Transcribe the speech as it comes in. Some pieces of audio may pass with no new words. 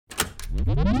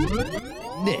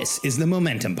This is the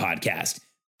Momentum Podcast.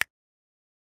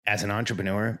 As an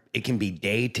entrepreneur, it can be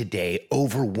day to day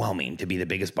overwhelming to be the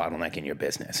biggest bottleneck in your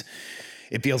business.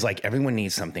 It feels like everyone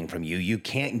needs something from you. You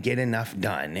can't get enough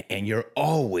done, and you're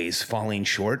always falling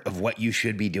short of what you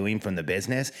should be doing from the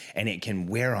business, and it can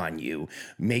wear on you,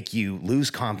 make you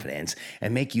lose confidence,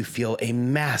 and make you feel a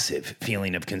massive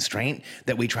feeling of constraint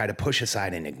that we try to push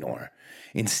aside and ignore.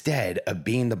 Instead of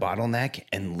being the bottleneck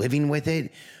and living with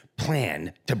it,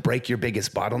 plan to break your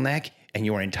biggest bottleneck, and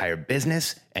your entire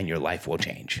business and your life will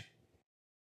change.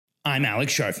 I'm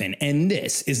Alex Sharfin, and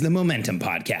this is the Momentum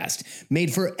Podcast,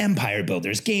 made for empire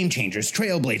builders, game changers,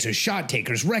 trailblazers, shot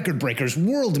takers, record breakers,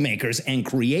 world makers, and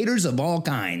creators of all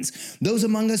kinds. Those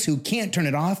among us who can't turn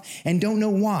it off and don't know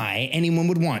why anyone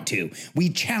would want to. We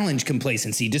challenge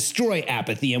complacency, destroy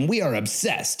apathy, and we are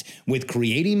obsessed with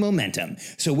creating momentum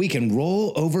so we can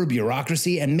roll over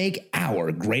bureaucracy and make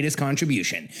our greatest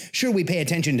contribution. Sure, we pay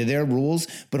attention to their rules,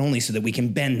 but only so that we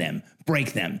can bend them,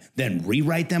 break them, then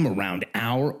rewrite them around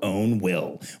our own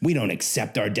will. We don't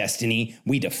accept our destiny,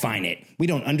 we define it. We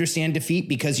don't understand defeat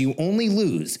because you only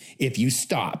lose if you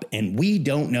stop, and we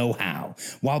don't know how.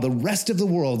 While the rest of the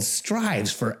world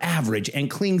strives for average and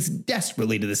clings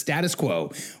desperately to the status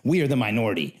quo, we are the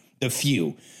minority, the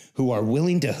few, who are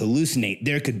willing to hallucinate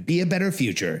there could be a better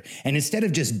future. And instead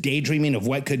of just daydreaming of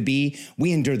what could be,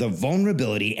 we endure the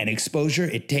vulnerability and exposure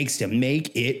it takes to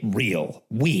make it real.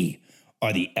 We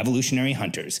are the evolutionary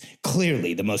hunters,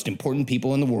 clearly the most important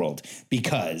people in the world,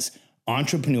 because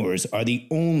entrepreneurs are the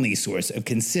only source of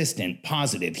consistent,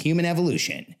 positive human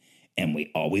evolution, and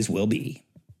we always will be.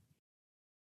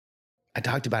 I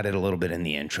talked about it a little bit in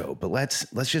the intro, but let's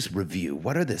just review.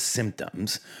 What are the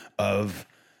symptoms of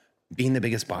being the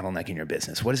biggest bottleneck in your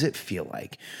business? What does it feel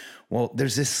like? Well,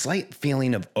 there's this slight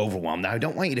feeling of overwhelm. Now, I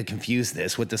don't want you to confuse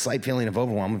this with the slight feeling of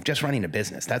overwhelm of just running a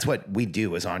business. That's what we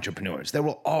do as entrepreneurs. There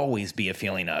will always be a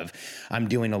feeling of, I'm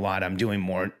doing a lot, I'm doing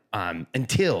more,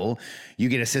 until you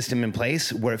get a system in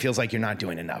place where it feels like you're not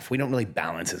doing enough. We don't really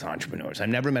balance as entrepreneurs. I've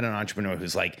never met an entrepreneur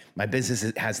who's like, my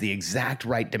business has the exact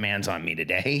right demands on me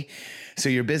today. So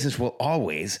your business will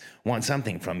always want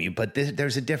something from you, but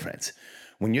there's a difference.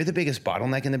 When you're the biggest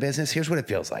bottleneck in the business, here's what it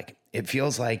feels like. It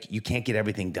feels like you can't get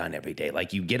everything done every day.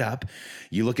 Like you get up,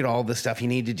 you look at all the stuff you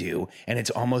need to do, and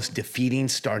it's almost defeating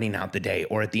starting out the day.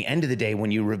 Or at the end of the day, when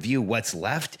you review what's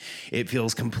left, it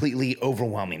feels completely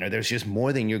overwhelming, or there's just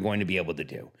more than you're going to be able to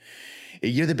do.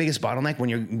 You're the biggest bottleneck when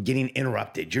you're getting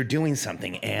interrupted. You're doing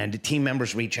something and team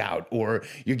members reach out, or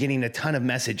you're getting a ton of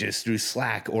messages through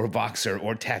Slack or Voxer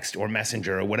or text or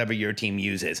Messenger or whatever your team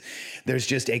uses. There's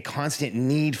just a constant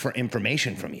need for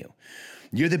information from you.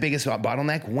 You're the biggest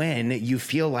bottleneck when you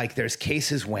feel like there's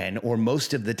cases when, or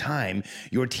most of the time,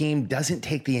 your team doesn't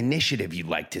take the initiative you'd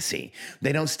like to see.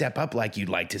 They don't step up like you'd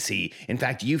like to see. In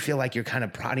fact, you feel like you're kind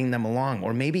of prodding them along,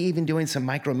 or maybe even doing some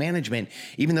micromanagement,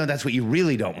 even though that's what you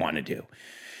really don't want to do.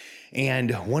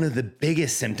 And one of the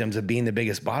biggest symptoms of being the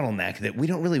biggest bottleneck that we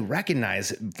don't really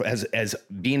recognize as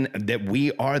being that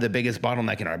we are the biggest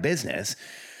bottleneck in our business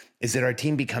is that our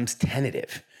team becomes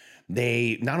tentative.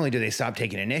 They not only do they stop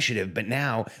taking initiative, but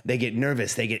now they get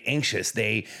nervous, they get anxious,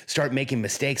 they start making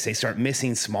mistakes, they start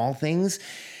missing small things,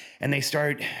 and they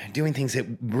start doing things that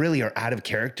really are out of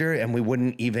character and we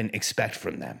wouldn't even expect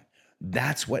from them.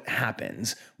 That's what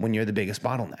happens when you're the biggest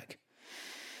bottleneck.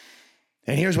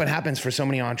 And here's what happens for so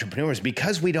many entrepreneurs.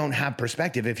 Because we don't have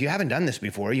perspective, if you haven't done this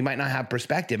before, you might not have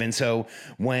perspective. And so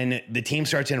when the team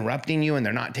starts interrupting you and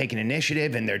they're not taking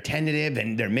initiative and they're tentative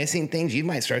and they're missing things, you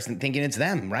might start thinking it's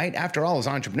them, right? After all, as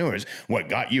entrepreneurs, what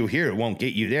got you here won't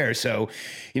get you there. So,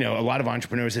 a lot of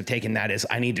entrepreneurs have taken that as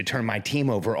I need to turn my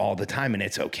team over all the time and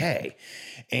it's okay.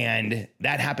 And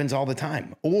that happens all the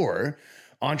time. Or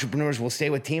entrepreneurs will stay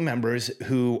with team members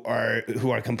who are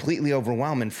completely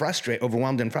overwhelmed and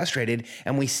frustrated,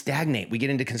 and we stagnate. We get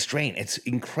into constraint. It's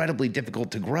incredibly difficult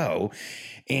to grow.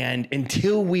 And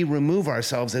until we remove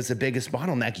ourselves as the biggest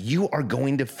bottleneck, you are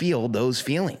going to feel those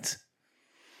feelings.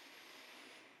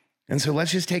 And so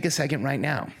let's just take a second right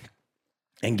now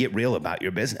and get real about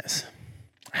your business.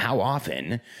 How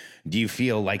often do you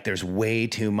feel like there's way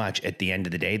too much at the end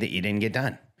of the day that you didn't get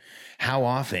done? How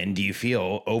often do you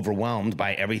feel overwhelmed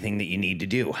by everything that you need to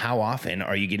do? How often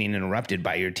are you getting interrupted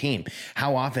by your team?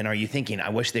 How often are you thinking, I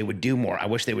wish they would do more. I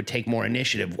wish they would take more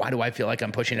initiative. Why do I feel like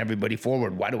I'm pushing everybody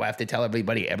forward? Why do I have to tell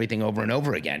everybody everything over and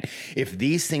over again? If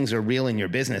these things are real in your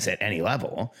business at any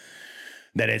level,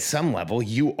 that at some level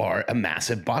you are a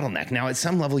massive bottleneck. Now, at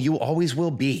some level you always will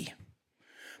be.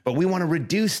 But we want to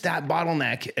reduce that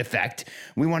bottleneck effect.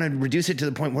 We want to reduce it to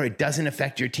the point where it doesn't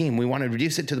affect your team. We want to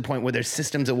reduce it to the point where there's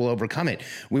systems that will overcome it.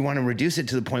 We want to reduce it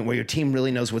to the point where your team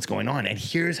really knows what's going on. And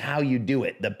here's how you do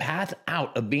it. The path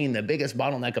out of being the biggest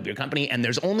bottleneck of your company, and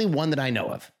there's only one that I know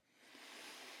of.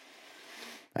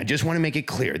 I just want to make it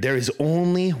clear. There is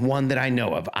only one that I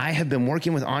know of. I have been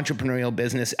working with entrepreneurial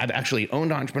business. I've actually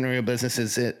owned entrepreneurial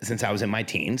businesses since I was in my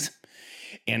teens.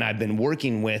 And I've been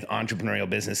working with entrepreneurial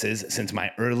businesses since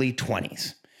my early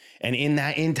 20s. And in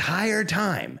that entire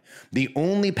time, the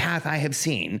only path I have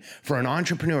seen for an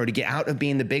entrepreneur to get out of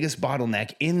being the biggest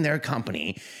bottleneck in their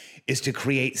company is to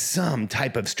create some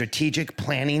type of strategic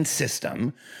planning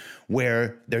system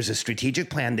where there's a strategic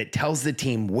plan that tells the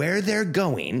team where they're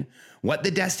going, what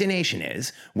the destination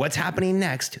is, what's happening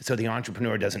next, so the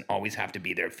entrepreneur doesn't always have to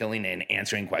be there filling in,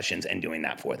 answering questions, and doing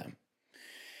that for them.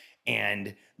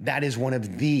 And that is one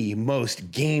of the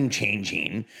most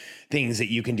game-changing things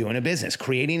that you can do in a business.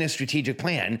 Creating a strategic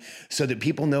plan so that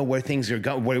people know where things are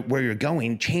where you're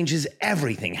going changes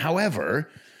everything.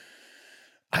 However,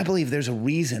 I believe there's a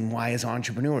reason why as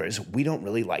entrepreneurs, we don't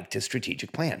really like to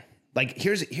strategic plan. Like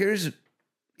here's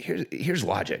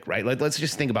logic, right? Like let's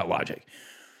just think about logic.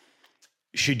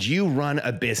 Should you run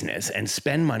a business and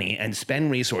spend money and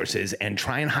spend resources and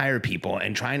try and hire people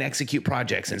and try and execute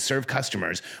projects and serve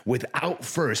customers without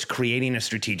first creating a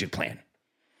strategic plan?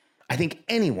 I think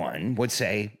anyone would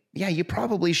say, yeah, you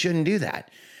probably shouldn't do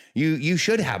that. You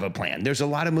should have a plan. There's a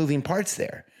lot of moving parts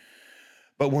there.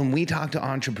 But when we talk to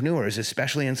entrepreneurs,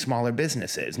 especially in smaller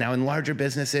businesses, now in larger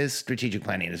businesses, strategic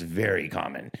planning is very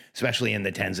common, especially in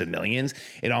the tens of millions.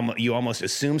 You almost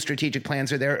assume strategic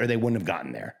plans are there or they wouldn't have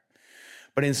gotten there.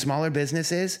 But in smaller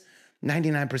businesses,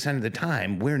 99% of the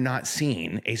time, we're not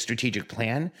seeing a strategic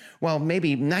plan. Well,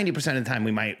 maybe 90% of the time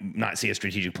we might not see a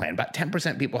strategic plan. About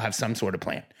 10% people have some sort of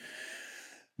plan.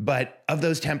 But of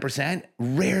those 10%,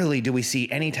 rarely do we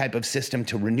see any type of system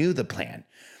to renew the plan.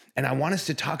 And I want us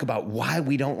to talk about why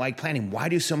we don't like planning. Why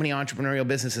do so many entrepreneurial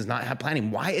businesses not have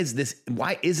planning? Why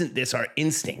isn't this our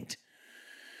instinct?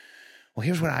 Well,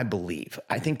 here's what I believe.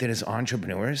 I think that as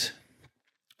entrepreneurs,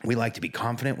 we like to be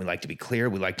confident. We like to be clear.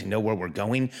 We like to know where we're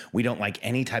going. We don't like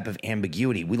any type of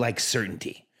ambiguity. We like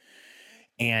certainty.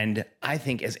 And I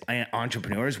think as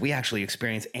entrepreneurs, we actually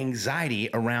experience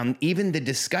anxiety around even the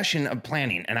discussion of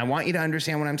planning. And I want you to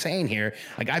understand what I'm saying here.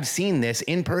 Like I've seen this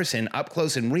in person, up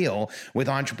close and real with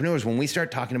entrepreneurs. When we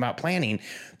start talking about planning,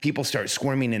 people start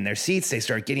squirming in their seats. They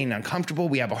start getting uncomfortable.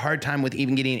 We have a hard time with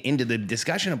even getting into the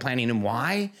discussion of planning. And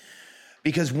why?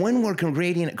 Because when we're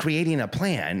creating a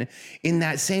plan, in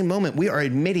that same moment, we are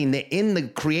admitting that in the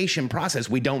creation process,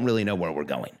 we don't really know where we're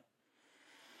going.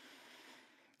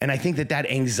 And I think that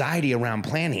anxiety around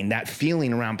planning, that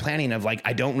feeling around planning of like,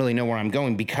 I don't really know where I'm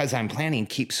going because I'm planning,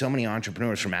 keeps so many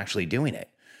entrepreneurs from actually doing it.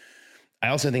 I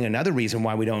also think another reason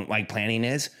why we don't like planning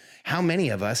is how many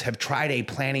of us have tried a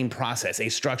planning process, a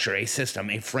structure, a system,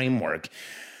 a framework,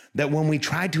 that when we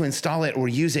tried to install it or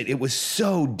use it, it was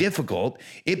so difficult,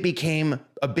 it became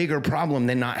a bigger problem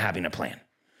than not having a plan.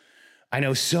 I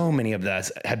know so many of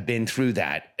us have been through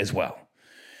that as well.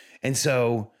 And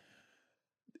so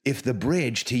if the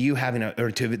bridge to you having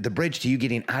the bridge to you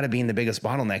getting out of being the biggest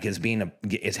bottleneck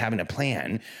is having a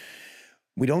plan,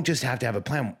 we don't just have to have a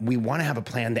plan. We want to have a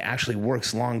plan that actually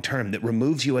works long-term, that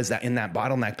removes you in that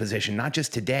bottleneck position, not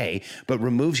just today, but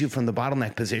removes you from the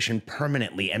bottleneck position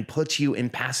permanently and puts you in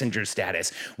passenger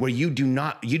status where you do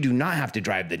not have to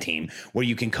drive the team, where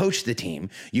you can coach the team,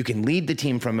 you can lead the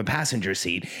team from a passenger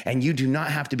seat, and you do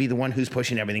not have to be the one who's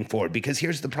pushing everything forward. Because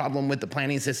here's the problem with the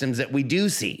planning systems that we do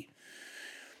see.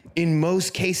 In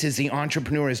most cases, the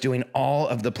entrepreneur is doing all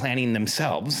of the planning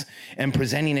themselves and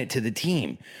presenting it to the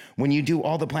team. When you do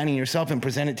all the planning yourself and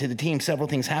present it to the team, several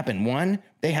things happen. One,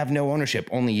 they have no ownership,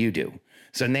 only you do.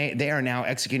 So they are now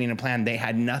executing a plan they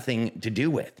had nothing to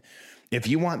do with. If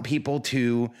you want people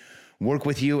to work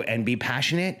with you and be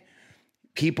passionate,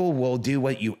 people will do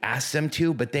what you ask them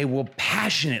to, but they will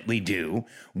passionately do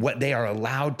what they are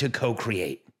allowed to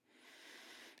co-create.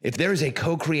 If there is a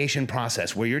co-creation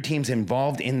process where your team's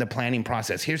involved in the planning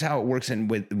process, here's how it works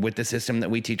with the system that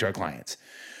we teach our clients.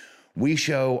 We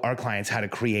show our clients how to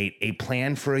create a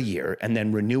plan for a year and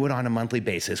then renew it on a monthly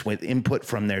basis with input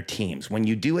from their teams. When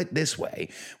you do it this way,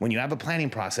 when you have a planning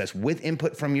process with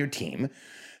input from your team,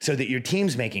 so that your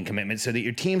team's making commitments, so that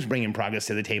your team's bringing progress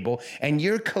to the table, and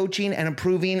you're coaching and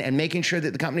approving and making sure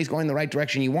that the company's going the right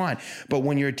direction you want. But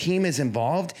when your team is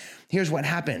involved, here's what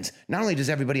happens. Not only does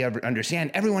everybody understand,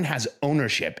 everyone has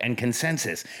ownership and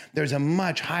consensus. There's a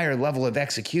much higher level of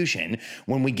execution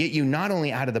when we get you not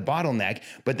only out of the bottleneck,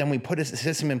 but then we put a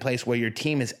system in place where your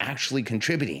team is actually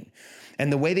contributing.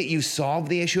 And the way that you solve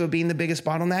the issue of being the biggest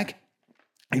bottleneck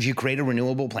is you create a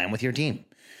renewable plan with your team.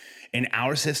 In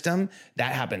our system,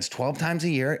 that happens 12 times a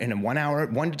year in a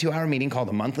 1 to 2 hour meeting called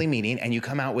a monthly meeting, and you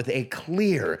come out with a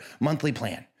clear monthly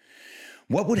plan.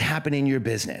 What would happen in your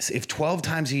business if 12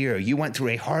 times a year you went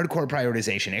through a hardcore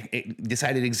prioritization, it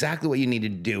decided exactly what you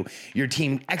needed to do, your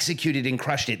team executed and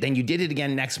crushed it, then you did it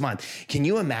again next month? Can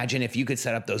you imagine if you could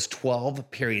set up those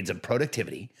 12 periods of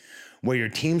productivity where your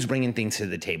team's bringing things to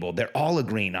the table, they're all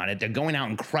agreeing on it, they're going out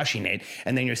and crushing it,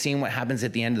 and then you're seeing what happens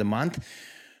at the end of the month?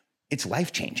 It's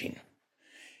life-changing.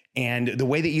 And the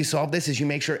way that you solve this is you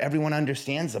make sure everyone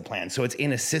understands the plan. So it's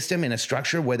in a system, in a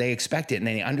structure where they expect it and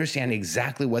they understand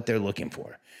exactly what they're looking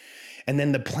for. And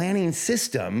then the planning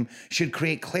system should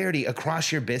create clarity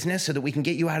across your business so that we can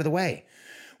get you out of the way,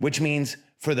 which means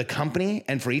for the company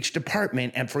and for each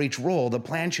department and for each role, the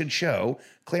plan should show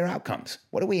clear outcomes.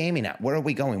 What are we aiming at? Where are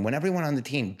we going? When everyone on the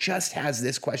team just has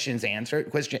this question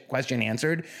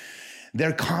answered,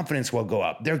 their confidence will go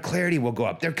up, their clarity will go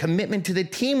up, their commitment to the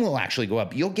team will actually go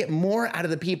up. You'll get more out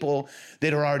of the people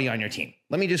that are already on your team.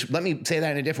 Let me say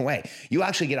that in a different way. You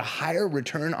actually get a higher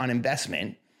return on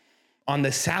investment on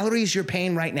the salaries you're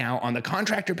paying right now, on the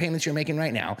contractor payments you're making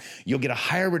right now. You'll get a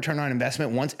higher return on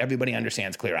investment once everybody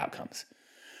understands clear outcomes.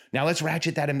 Now let's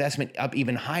ratchet that investment up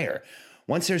even higher.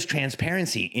 Once there's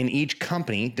transparency in each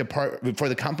company, for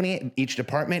the company, each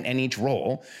department, and each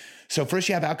role. So first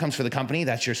you have outcomes for the company,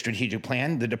 that's your strategic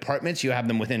plan. The departments, you have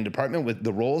them within department with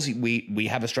the roles. We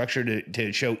have a structure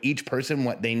to show each person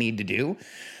what they need to do.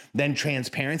 Then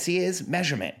transparency is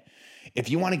measurement. If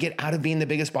you want to get out of being the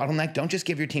biggest bottleneck, don't just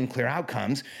give your team clear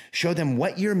outcomes, show them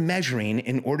what you're measuring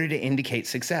in order to indicate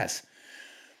success.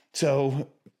 So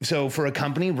for a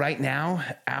company right now,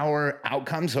 our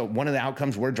outcomes, so one of the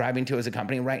outcomes we're driving to as a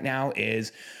company right now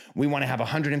is we want to have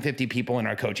 150 people in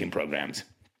our coaching programs.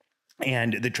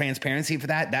 And the transparency for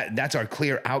that's our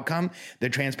clear outcome. The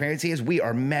transparency is we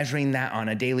are measuring that on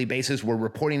a daily basis. We're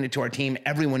reporting it to our team.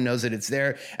 Everyone knows that it's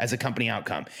there as a company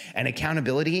outcome. And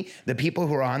accountability, the people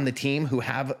who are on the team who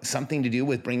have something to do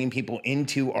with bringing people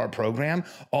into our program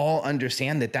all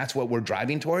understand that that's what we're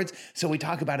driving towards. So we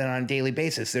talk about it on a daily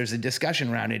basis. There's a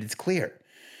discussion around it. It's clear.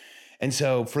 And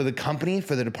so for the company,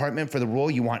 for the department, for the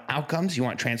role, you want outcomes, you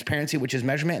want transparency, which is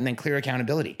measurement, and then clear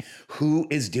accountability. Who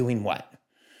is doing what?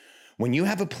 When you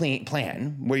have a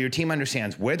plan where your team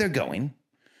understands where they're going,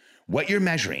 what you're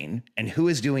measuring, and who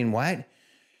is doing what,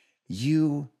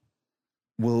 you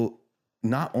will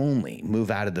not only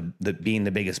move out of the being the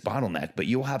biggest bottleneck, but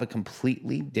you'll have a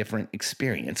completely different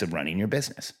experience of running your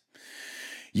business.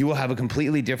 You will have a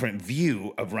completely different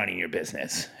view of running your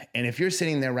business. And if you're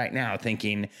sitting there right now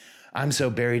thinking, I'm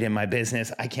so buried in my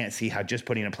business, I can't see how just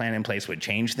putting a plan in place would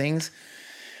change things.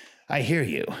 I hear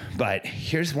you, but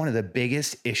here's one of the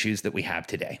biggest issues that we have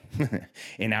today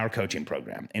in our coaching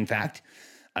program. In fact,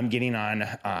 I'm getting on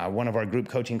one of our group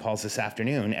coaching calls this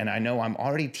afternoon, and I know I'm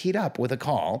already teed up with a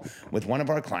call with one of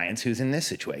our clients who's in this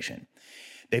situation.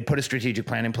 They put a strategic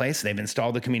plan in place. They've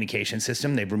installed the communication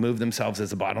system. They've removed themselves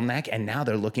as a bottleneck, and now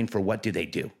they're looking for what do they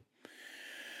do.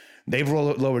 They've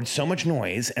lowered so much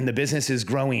noise and the business is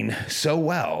growing so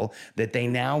well that they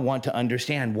now want to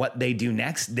understand what they do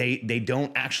next. They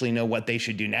don't actually know what they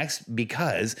should do next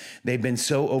because they've been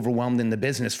so overwhelmed in the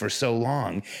business for so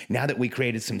long. Now that we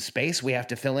created some space, we have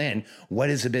to fill in what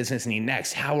does the business need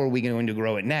next? How are we going to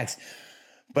grow it next?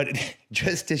 But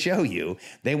just to show you,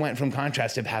 they went from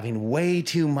contrast of having way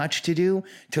too much to do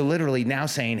to literally now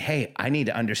saying, hey, I need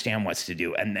to understand what to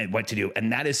do.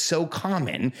 And that is so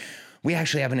common. We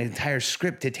actually have an entire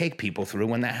script to take people through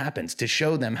when that happens, to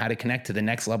show them how to connect to the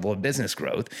next level of business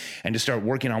growth and to start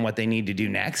working on what they need to do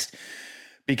next.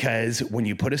 Because when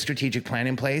you put a strategic plan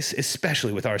in place,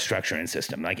 especially with our structure and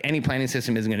system, like any planning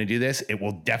system isn't going to do this, it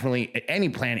will definitely,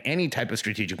 any type of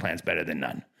strategic plan is better than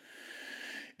none.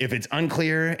 If it's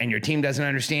unclear and your team doesn't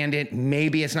understand it,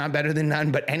 maybe it's not better than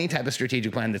none, but any type of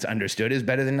strategic plan that's understood is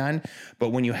better than none. But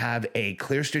when you have a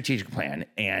clear strategic plan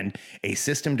and a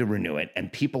system to renew it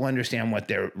and people understand what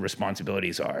their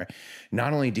responsibilities are,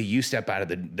 not only do you step out of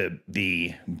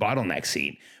the bottleneck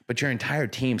seat, but your entire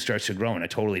team starts to grow in a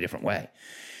totally different way.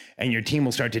 And your team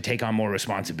will start to take on more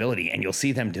responsibility, and you'll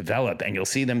see them develop, and you'll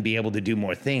see them be able to do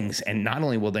more things. And not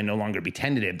only will they no longer be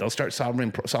tentative, they'll start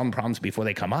solving problems before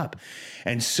they come up.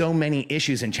 And so many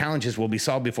issues and challenges will be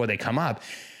solved before they come up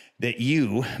that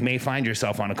you may find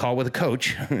yourself on a call with a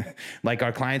coach, like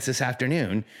our clients this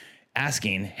afternoon,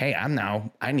 asking, hey,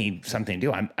 I need something to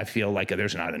do. I feel like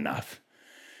there's not enough.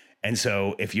 And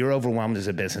so if you're overwhelmed as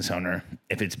a business owner,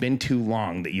 if it's been too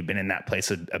long that you've been in that place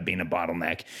of being a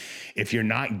bottleneck, if you're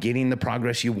not getting the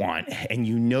progress you want, and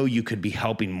you know you could be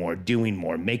helping more, doing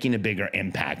more, making a bigger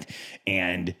impact,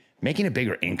 and making a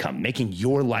bigger income, making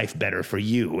your life better for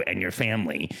you and your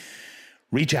family,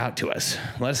 reach out to us.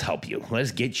 Let us help you. Let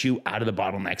us get you out of the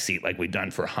bottleneck seat like we've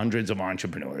done for hundreds of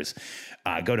entrepreneurs.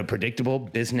 Go to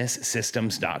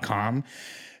predictablebusinesssystems.com.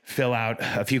 Fill out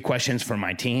a few questions for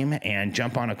my team and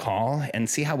jump on a call and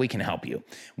see how we can help you.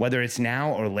 Whether it's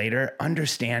now or later,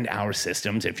 understand our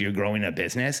systems if you're growing a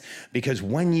business, because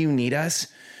when you need us,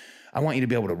 I want you to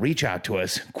be able to reach out to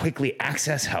us, quickly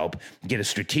access help, get a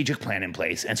strategic plan in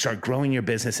place, and start growing your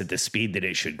business at the speed that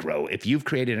it should grow. If you've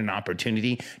created an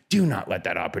opportunity, do not let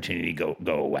that opportunity go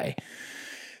away.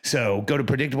 So go to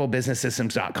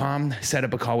predictablebusinesssystems.com, set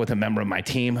up a call with a member of my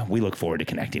team. We look forward to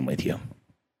connecting with you.